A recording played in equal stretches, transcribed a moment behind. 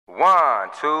1,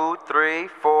 2, 3,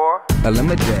 4.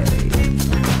 ElimiDATE.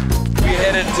 We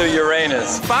headed to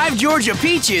Uranus. 5 Georgia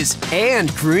peaches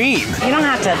and cream. You don't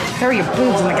have to throw your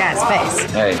boobs in the guy's face.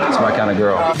 Hey, it's my kind of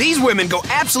girl. These women go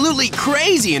absolutely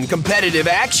crazy in competitive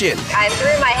action. I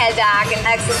threw my head back in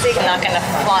ecstasy. I'm not gonna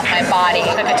flaunt my body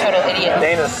like a total idiot.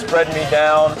 Dana spread me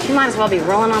down. You might as well be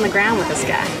rolling on the ground with this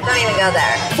guy. Don't even go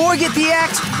there. 4 get the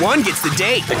act, 1 gets the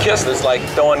date. The kiss is like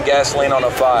throwing gasoline on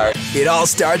a fire. It all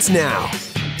starts now.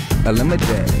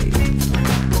 ElimiDATE.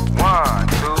 1,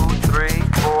 2, 3,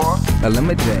 4.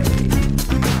 ElimiDATE.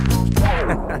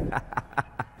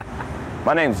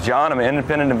 My name's John. I'm an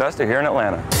independent investor here in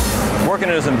Atlanta. Working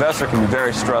as an investor can be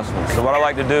very stressful. So what I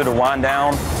like to do to wind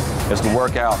down is to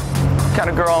work out. The kind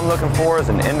of girl I'm looking for is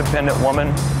an independent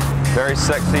woman, very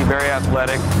sexy, very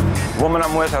athletic. The woman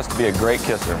I'm with has to be a great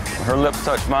kisser. When her lips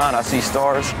touch mine, I see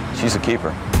stars. She's a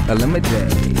keeper.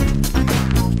 ElimiDATE.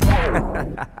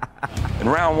 In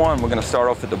round 1, we're going to start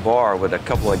off at the bar with a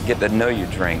couple of get-to-know-you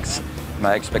drinks.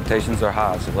 My expectations are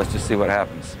high, so let's just see what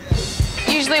happens.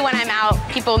 Usually when I'm out,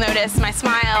 people notice my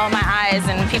smile, my eyes,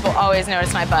 and people always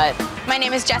notice my butt. My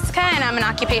name is Jessica, and I'm an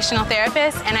occupational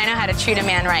therapist, and I know how to treat a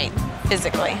man right,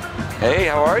 physically. Hey,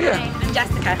 how are you? Hey, I'm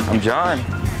Jessica. I'm John.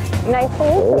 Nice to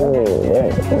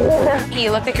meet you. He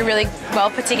looked like a really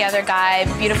well-put-together guy,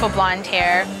 beautiful blonde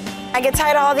hair. I get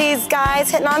tired of all these guys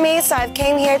hitting on me, so I've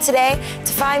came here today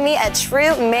to find me a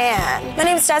true man. My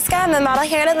name is Jessica. I'm a model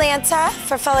here in Atlanta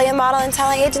for Folio Model and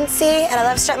Talent Agency, and I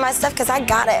love to strut my stuff because I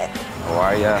got it. How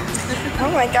are ya?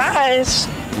 Oh my gosh.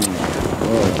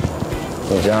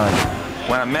 Hey, John.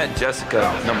 When I met Jessica,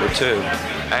 number 2,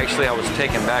 actually I was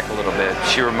taken back a little bit.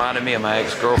 She reminded me of my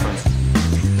ex-girlfriend.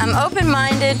 I'm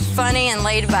open-minded, funny, and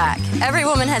laid back. Every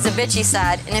woman has a bitchy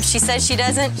side, and if she says she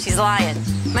doesn't, she's lying.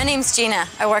 My name's Gina.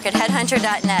 I work at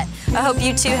headhunter.net. I hope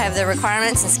you too have the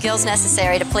requirements and skills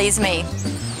necessary to please me.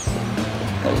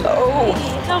 Hello.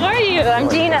 How are you? I'm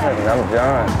Gina. I'm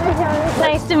John.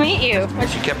 Nice to meet you.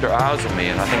 She kept her eyes on me,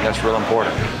 and I think that's real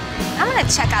important. I'm gonna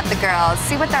check out the girls,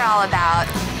 see what they're all about,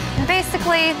 and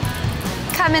basically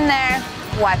come in there,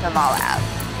 wipe them all out.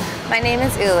 My name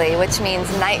is Uli, which means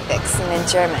night vixen in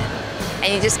German.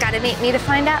 And you just gotta meet me to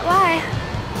find out why.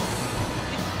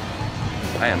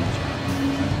 I am.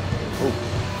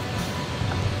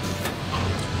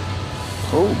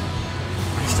 Oh,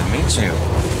 nice to meet you.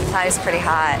 Ty's pretty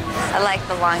hot. I like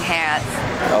the long hair.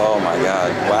 Oh my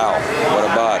God, wow, what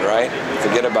a bod, right?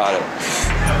 Forget about it.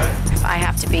 If I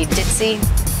have to be ditzy,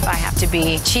 if I have to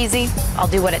be cheesy, I'll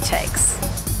do what it takes.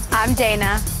 I'm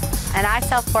Dana, and I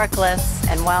sell forklifts,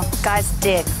 and well, guys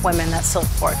dig women that sell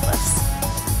forklifts.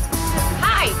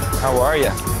 Hi! How are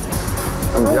you?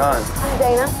 I'm John. Hi,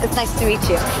 Dana. It's nice to meet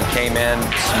you. She came in,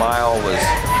 smile was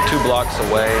 2 blocks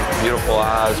away, beautiful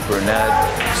eyes, brunette,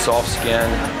 soft skin.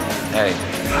 Hey,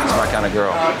 it's my kind of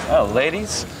girl. Oh,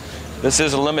 ladies, this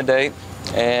is ElimiDATE,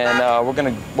 and we're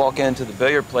gonna walk into the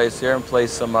billiard place here and play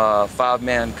some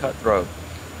 5-man cutthroat.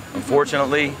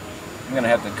 Unfortunately, I'm gonna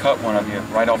have to cut one of you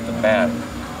right off the bat.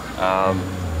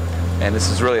 And this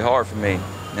is really hard for me.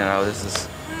 You know, this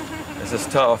is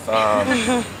tough.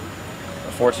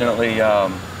 Unfortunately,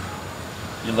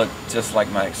 you look just like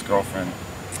my ex-girlfriend,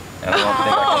 and I don't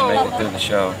think I can make it through the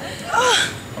show.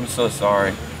 I'm so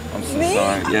sorry. I'm so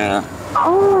sorry. Yeah.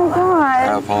 Oh my God.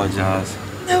 I apologize.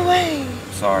 No way.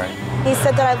 Sorry. He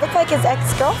said that I look like his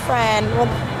ex-girlfriend. Well,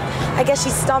 I guess she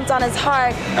stomped on his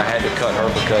heart. I had to cut her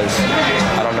because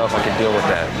I don't know if I could deal with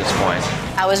that at this point.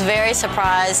 I was very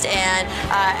surprised and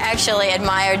actually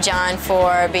admired John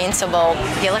for being so bold.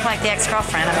 You look like the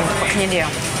ex-girlfriend. I mean, what can you do?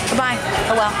 Goodbye.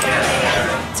 Oh well.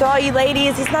 To all you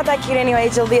ladies, he's not that cute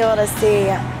anyways, you'll be able to see.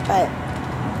 But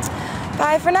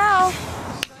bye for now.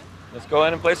 Let's go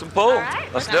ahead and play some pool. Right,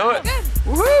 Let's do it.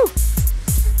 Woo!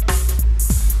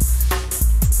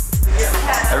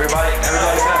 Everybody,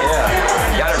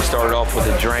 yeah. Got to start off with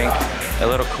a drink, a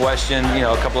little question, you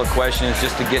know, a couple of questions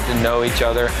just to get to know each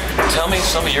other. Tell me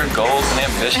some of your goals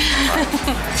and ambitions.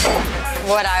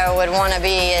 What I would want to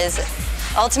be is,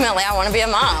 ultimately, I want to be a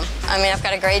mom. I mean, I've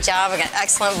got a great job, I've got an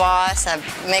excellent boss, I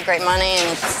make great money,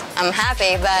 and I'm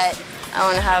happy, but I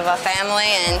want to have a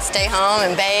family and stay home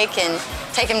and bake and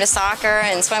take them to soccer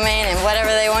and swimming and whatever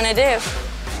they want to do.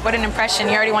 What an impression.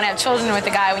 You already want to have children with the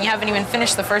guy when you haven't even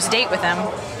finished the first date with him.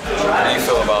 How do you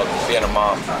feel about being a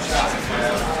mom?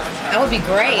 That would be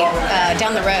great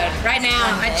down the road. Right now,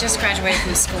 I just graduated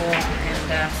from school,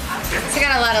 and so I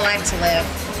got a lot of life to live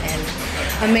and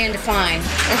a man to find.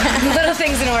 Little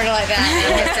things in order like that.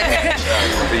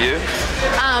 For you?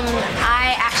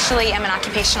 I actually am an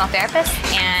occupational therapist,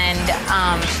 and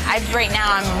right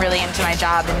now I'm really into my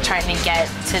job and trying to get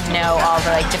to know all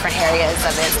the different areas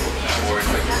of it.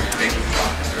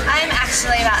 I'm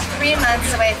actually about 3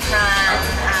 months away from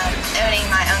owning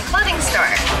my own clothing store.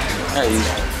 Hey,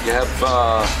 you have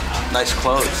nice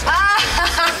clothes.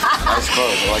 Nice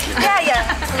clothes. I like your clothes. Yeah,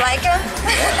 like them?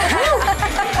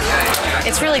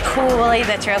 It's really cool, Willie,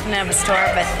 that you're opening up a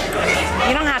store, but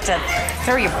you don't have to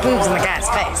throw your boobs in the guy's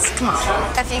face. Come on.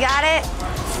 If you got it,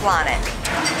 flaunt it.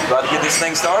 About to get this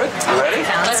thing started? You ready?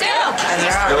 Let's go.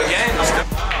 Let's do a game.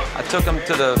 I took them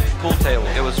to the pool table.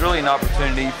 It was really an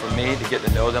opportunity for me to get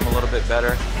to know them a little bit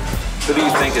better. Who do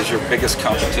you think is your biggest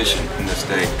competition in this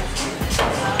day?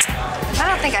 I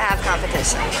don't think I have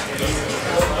competition.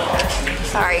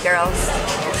 Sorry, girls.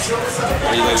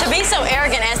 To be so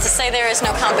arrogant as to say there is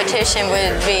no competition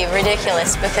would be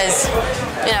ridiculous because,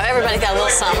 you know, everybody's got a little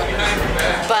something.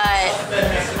 But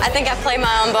I think I play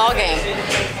my own ball game,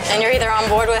 and you're either on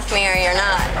board with me or you're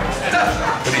not.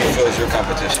 Who do you feel is your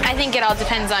competition? I think it all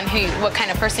depends on what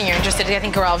kind of person you're interested in. I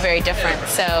think we're all very different.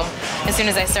 So as soon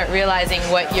as I start realizing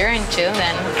what you're into,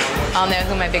 then I'll know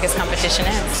who my biggest competition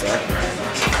is.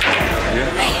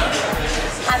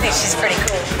 I think she's pretty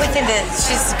cool. We think that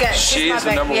she's good. She's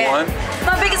the number one?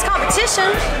 My biggest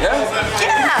competition. Yeah?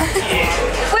 Yeah.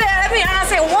 Well, I mean, I'm not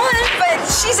saying one, but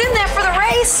she's in there for the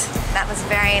race. That was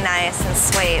very nice and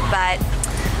sweet, but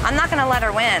I'm not gonna let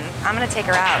her win. I'm gonna take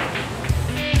her out.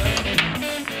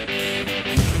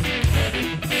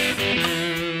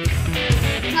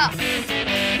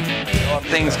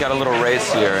 Things got a little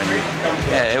racier, and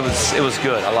yeah, it was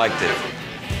good. I liked it.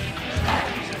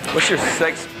 What's the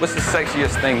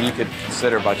sexiest thing you could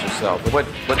consider about yourself? What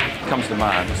comes to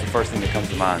mind? What's the first thing that comes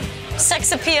to mind?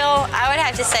 Sex appeal, I would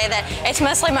have to say that it's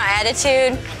mostly my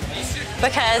attitude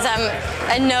because I'm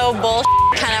a no bullshit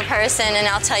kind of person, and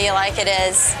I'll tell you like it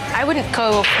is. I wouldn't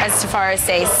go as far as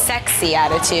say sexy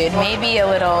attitude. Maybe a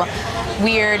little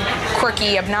weird,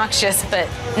 quirky, obnoxious, but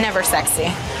never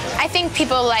sexy. I think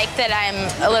people like that I'm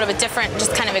a little bit different,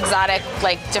 just kind of exotic,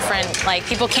 like different, like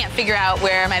people can't figure out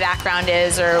where my background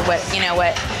is or what, you know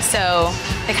what, so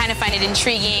they kind of find it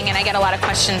intriguing and I get a lot of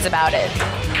questions about it.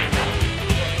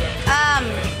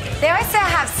 They always say I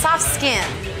have soft skin.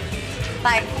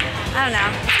 Like, I don't know,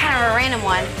 it's kind of a random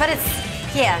one, but it's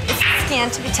skin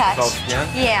to be touched. Soft skin?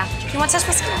 Yeah. You want to touch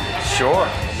my skin? Sure,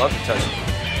 I'd love to touch it.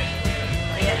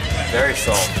 Very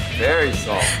soft, very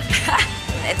soft.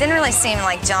 It didn't really seem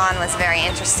like John was very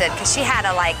interested because she had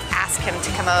to like ask him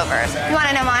to come over. You want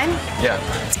to know mine? Yeah.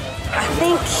 I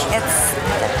think it's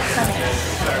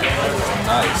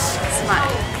Nice. it's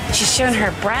mine. She's showing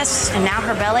her breasts and now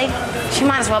her belly. She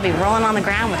might as well be rolling on the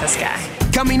ground with this guy.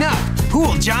 Coming up, who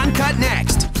will John cut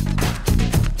next?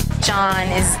 John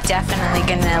is definitely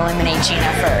gonna eliminate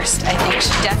Gina first. I think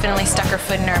she definitely stuck her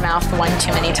foot in her mouth one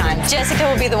too many times. Jessica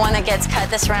will be the one that gets cut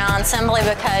this round simply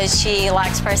because she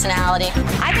lacks personality.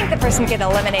 I think the person getting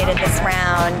eliminated this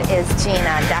round is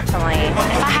Gina, definitely.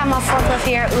 If I have my forklift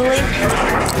here, Uli,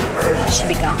 she'd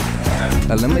be gone.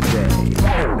 ElimiDATE.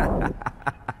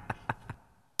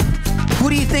 Who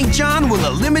do you think John will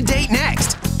eliminate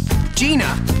next?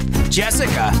 Gina,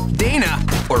 Jessica, Dana,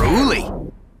 or Uli?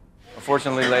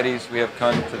 Unfortunately, ladies, we have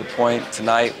come to the point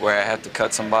tonight where I have to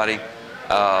cut somebody.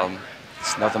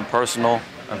 It's nothing personal.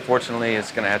 Unfortunately,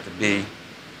 it's going to have to be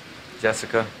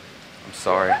Jessica. I'm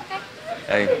sorry.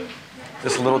 Hey,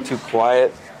 just a little too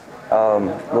quiet, a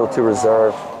little too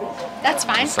reserved. That's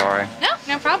fine. I'm sorry.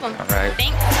 No problem. All right.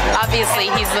 Thanks. Obviously,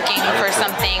 he's looking for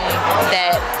something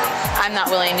that I'm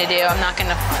not willing to do. I'm not going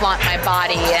to flaunt my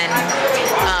body and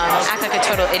act like a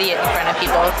total idiot in front of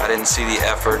people. I didn't see the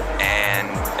effort, and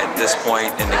at this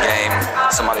point in the game,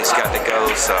 somebody's got to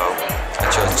go, so I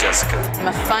chose Jessica.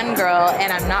 I'm a fun girl,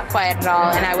 and I'm not quiet at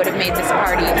all, and I would have made this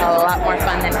party a lot more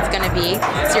fun than it's going to be.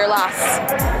 It's your loss.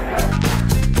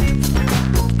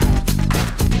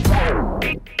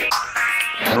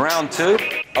 In round two,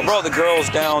 I brought the girls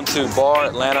down to Bar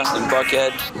Atlanta in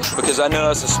Buckhead because I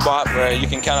know it's a spot where you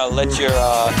can kind of let your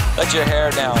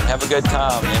hair down, have a good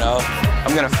time, you know.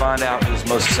 I'm gonna find out who's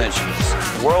most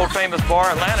sensuous. World famous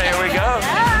Bar Atlanta, here we go.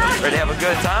 Ready to have a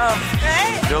good time?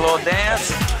 Do a little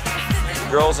dance.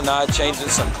 Girls and I changing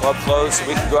some club clothes so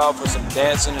we can go out for some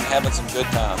dancing and having some good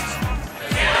times.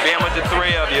 Being with the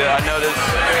three of you, I know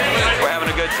we're having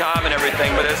a good time and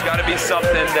everything, but there's got to be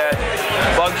something that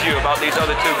bugs you about these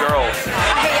other two girls.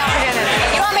 Okay, y'all forget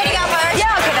it. You want me to go first?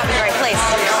 Yeah, okay, that'd be great, please.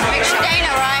 Make sure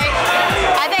Dana, right?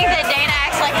 I think that Dana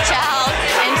acts like a child,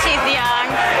 and she's young.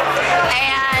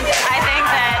 And I think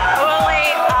that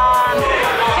Uli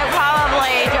could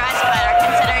probably dress better,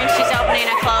 considering she's opening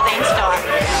a clothing store.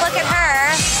 Look at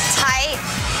her, tight,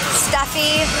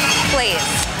 stuffy. Please,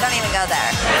 don't even go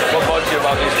there. What bugs you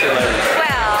about these two ladies?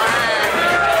 Well,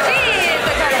 she's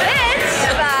a kind of bitch,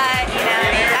 but, you know,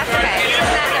 that's okay.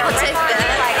 She's not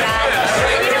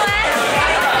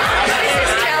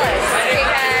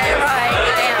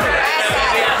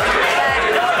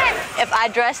I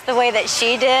dressed the way that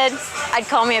she did, I'd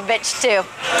call me a bitch too.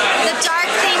 The dark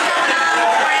thing going on,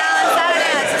 browns, I don't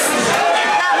know, it's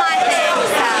not my thing,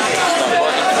 so. It's not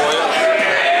working for you?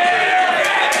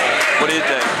 What do you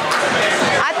think?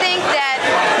 I think that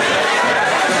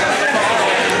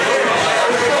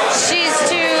she's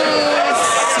too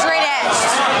straight edged.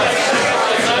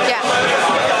 Yeah.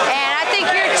 And I think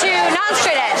you're too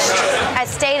non-straight edged. I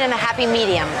stayed in a happy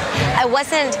medium. I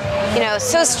wasn't, you know,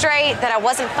 so straight that I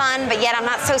wasn't fun, but yet I'm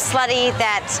not so slutty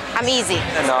that I'm easy.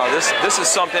 No, this is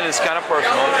something that's kind of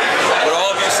personal. Would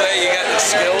all of you say you got the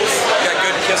skills? You got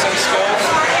good kissing skills?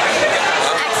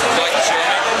 Excellent. Like to show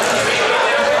me?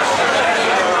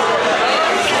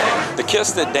 The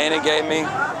kiss that Dana gave me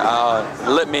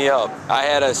lit me up. I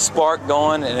had a spark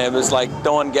going, and it was like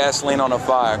throwing gasoline on a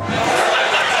fire.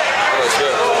 That's good.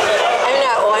 I'm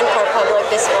not one for public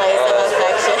displays of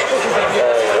affection.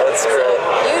 That's great.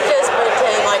 So you just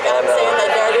pretend like I'm saying the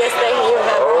dirtiest thing you've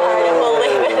ever heard, and we'll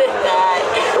leave it at that.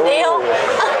 Deal?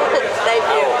 Thank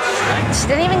you. She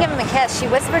didn't even give him a kiss. She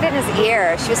whispered in his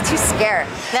ear. She was too scared.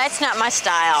 That's not my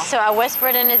style. So I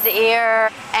whispered in his ear,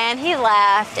 and he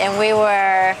laughed, and we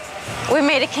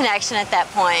made a connection at that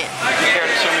point. You care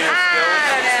to show me your skills?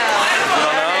 I don't know. You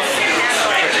don't know?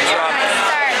 I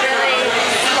start really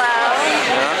slow.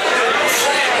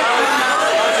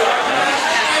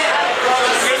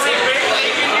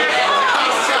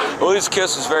 Lily's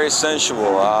kiss was very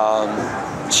sensual.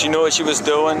 She knew what she was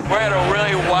doing. We're at a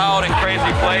really wild and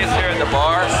crazy place here at the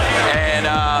bar, and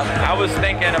I was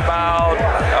thinking about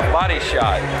a body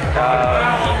shot.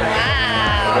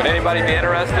 Would anybody be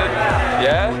interested?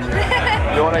 Yeah?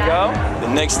 You want to go? The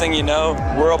next thing you know,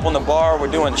 we're up on the bar, we're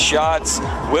doing shots,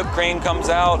 whipped cream comes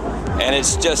out, and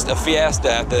it's just a fiesta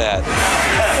after that.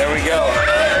 There we go.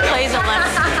 Plays a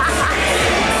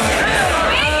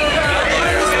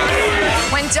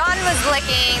When John was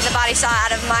licking the body shot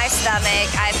out of my stomach,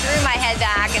 I threw my head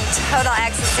back in total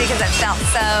ecstasy because it felt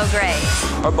so great.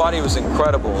 Her body was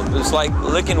incredible. It was like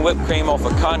licking whipped cream off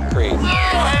of concrete.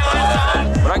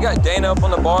 When I got Dana up on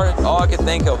the bar, all I could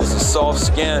think of was the soft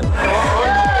skin.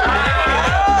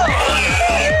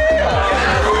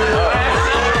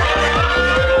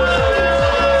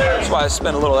 That's why I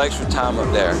spent a little extra time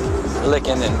up there,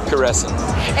 licking and caressing.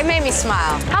 It made me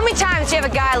smile. How many times do you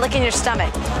have a guy licking your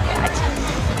stomach?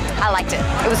 I liked it.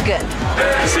 It was good.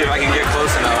 Let's see if I can get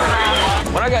close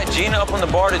enough. When I got Gina up on the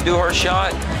bar to do her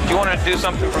shot, she wanted to do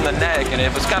something from the neck, and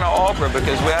it was kind of awkward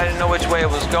because I didn't know which way it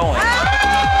was going.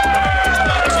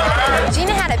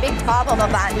 Gina had a big problem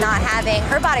about not having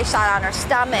her body shot on her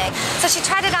stomach, so she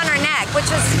tried it on her neck, which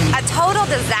was a total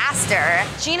disaster.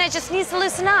 Gina just needs to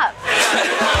loosen up.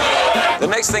 The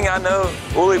next thing I know,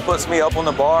 Uli puts me up on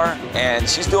the bar, and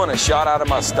she's doing a shot out of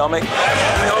my stomach.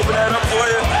 Let me open that up for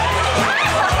you.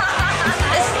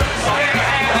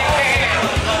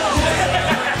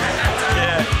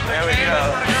 Yeah, there we go.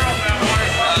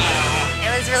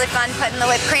 It was really fun putting the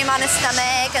whipped cream on his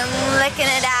stomach and licking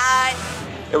it out.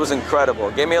 It was incredible.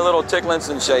 It gave me a little tickling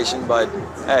sensation, but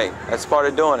hey, that's part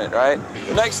of doing it, right?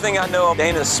 The next thing I know,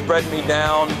 Dana's spread me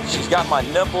down. She's got my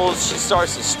nipples. She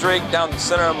starts to streak down the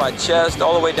center of my chest,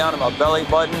 all the way down to my belly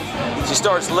button. She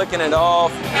starts licking it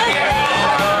off.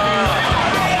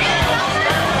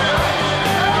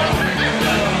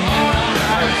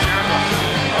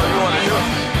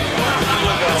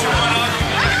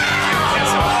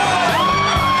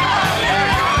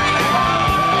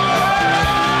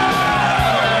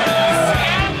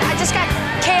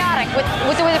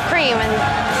 With the whipped cream, and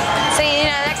so you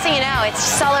know, next thing you know, it's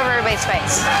just all over everybody's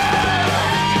face.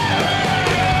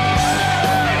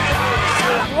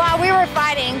 While we were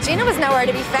fighting, Gina was nowhere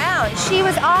to be found. She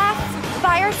was off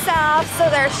by herself, so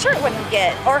their shirt wouldn't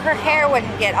get, or her hair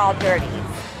wouldn't get all dirty.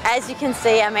 As you can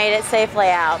see, I made it safely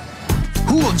out.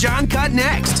 Who will John cut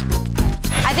next?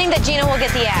 I think that Gina will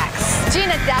get the axe.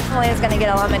 Gina definitely is going to get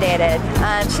eliminated.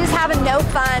 She's having no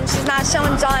fun. She's not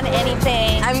showing John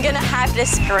anything. I'm gonna have to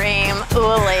scream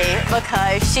Uli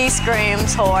because she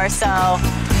screams whore, so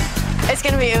it's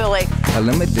gonna be Uli.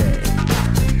 ElimiDATE.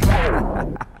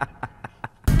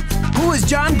 Who is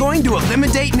John going to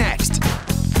eliminate next?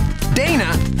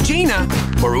 Dana, Gina,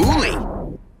 or Uli?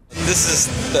 This is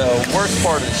the worst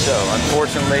part of the show.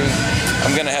 Unfortunately,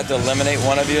 I'm gonna have to eliminate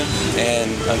one of you,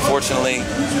 and unfortunately,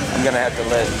 I'm gonna have to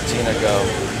let Gina go.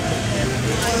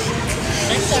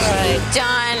 That's all right.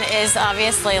 John is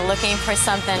obviously looking for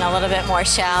something a little bit more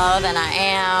shallow than I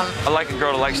am. I like a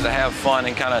girl that likes to have fun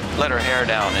and kind of let her hair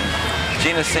down, and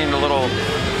Gina seemed a little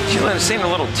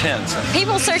tense.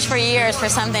 People search for years for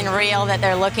something real that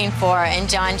they're looking for, and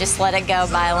John just let it go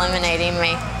by eliminating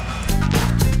me.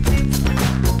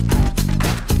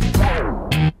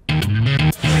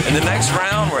 Next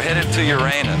round, we're headed to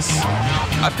Uranus.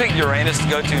 I picked Uranus to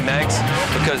go to next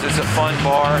because it's a fun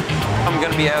bar. I'm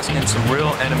gonna be asking some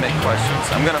real intimate questions.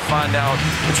 I'm gonna find out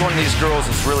which one of these girls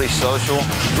is really social,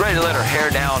 ready to let her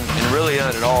hair down and really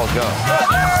let it all go.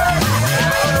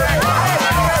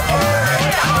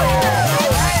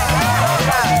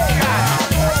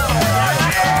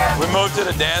 We moved to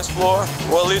the dance floor.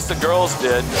 Well, at least the girls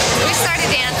did. We started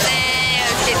dancing. It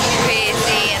was getting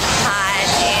crazy and hot,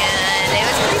 and it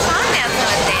was pretty fun dancing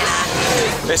with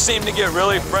Dana. They seemed to get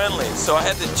really friendly, so I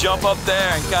had to jump up there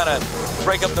and kind of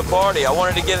break up the party. I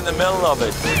wanted to get in the middle of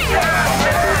it.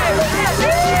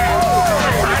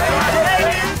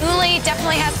 Uli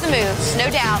definitely has the moves, no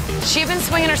doubt. She'd been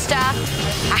swinging her stuff.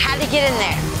 I had to get in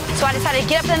there. So I decided to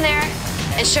get up in there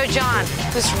and show John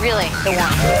who's really the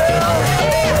one.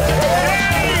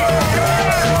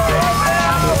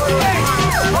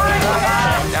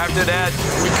 After that,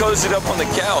 we cozied up on the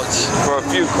couch for a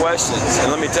few questions.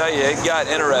 And let me tell you, it got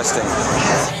interesting.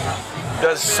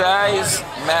 Does size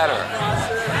matter?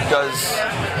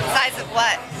 Size of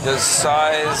what? Does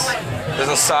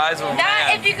the size of a man?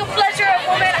 Not if you can pleasure a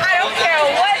woman, I don't care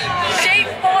what shape,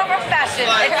 form, or fashion.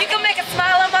 If you can make a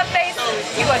smile on my face,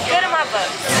 you are good in my book.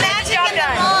 Magic in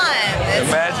the wand. The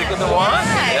magic of the wand?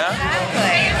 Yeah.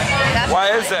 Exactly.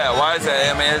 Why is that? Why is that?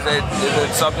 I mean, is it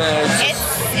something that's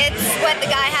It's what the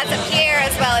guy has up here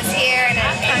as well as here, and it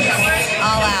comes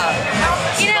all out.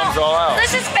 You know, comes all out? let's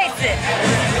just face it.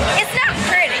 It's not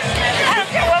pretty. I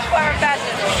don't care what form or fashion.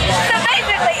 So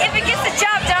basically, if it gets the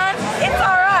job done, it's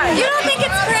all right. You don't think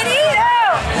it's pretty?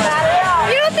 No, not at all.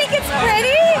 You don't think it's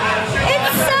pretty?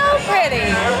 It's so pretty.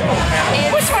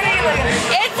 Which one are you looking at?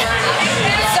 It's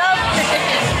so pretty.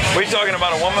 Are you talking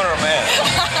about a woman or a man?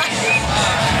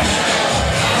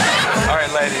 All right,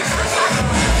 ladies.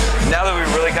 Now that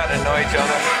we've really gotten to know each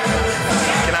other,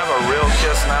 can I have a real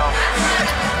kiss now?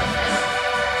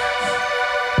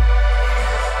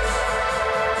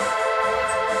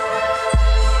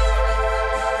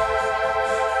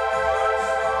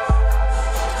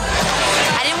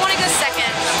 I didn't want to go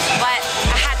second, but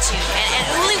I had to. And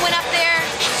Uli went up there.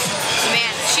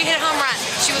 Man, she hit a home run.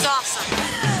 She was awesome.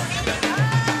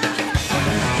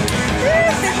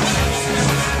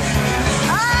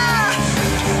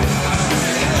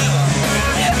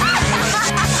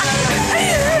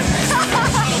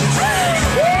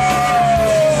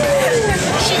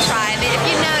 She tried, but if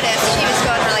you noticed, she was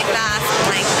going really fast and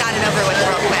like got it over with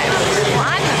real quick. Well,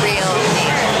 I'm the real me.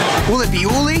 Will it be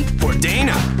Uli or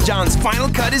Dana? John's final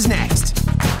cut is next.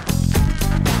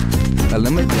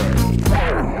 ElimiDATE.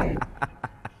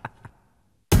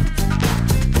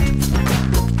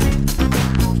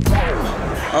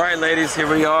 All right, ladies, here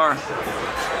we are.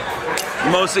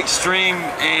 Most extreme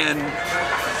and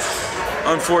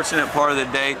unfortunate part of the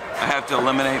date. I have to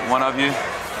eliminate one of you.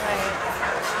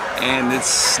 And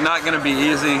it's not gonna be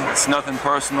easy. It's nothing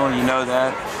personal, you know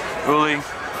that. Uli,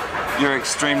 you're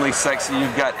extremely sexy.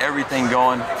 You've got everything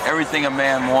going, everything a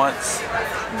man wants.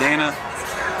 Dana,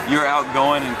 you're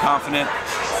outgoing and confident,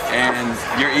 and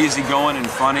you're easygoing and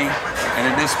funny. And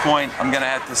at this point, I'm gonna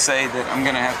have to say that I'm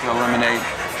gonna have to eliminate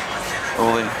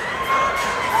Uli.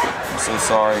 I'm so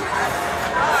sorry.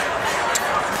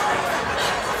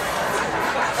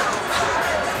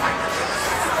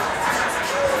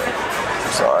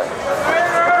 I'm sorry.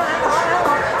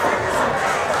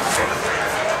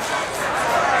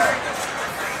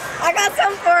 I got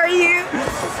some for you.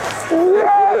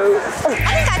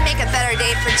 I think I'd make a better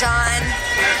date for John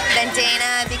than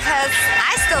Dana because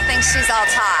I still think she's all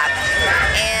talk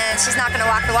and she's not gonna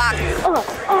walk the walk.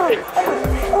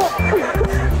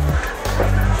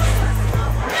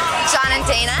 John and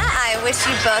Dana, I wish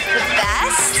you both the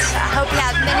best. I hope you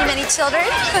have many, many children.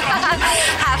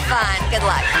 Have fun. Good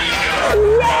luck.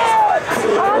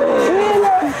 Yes!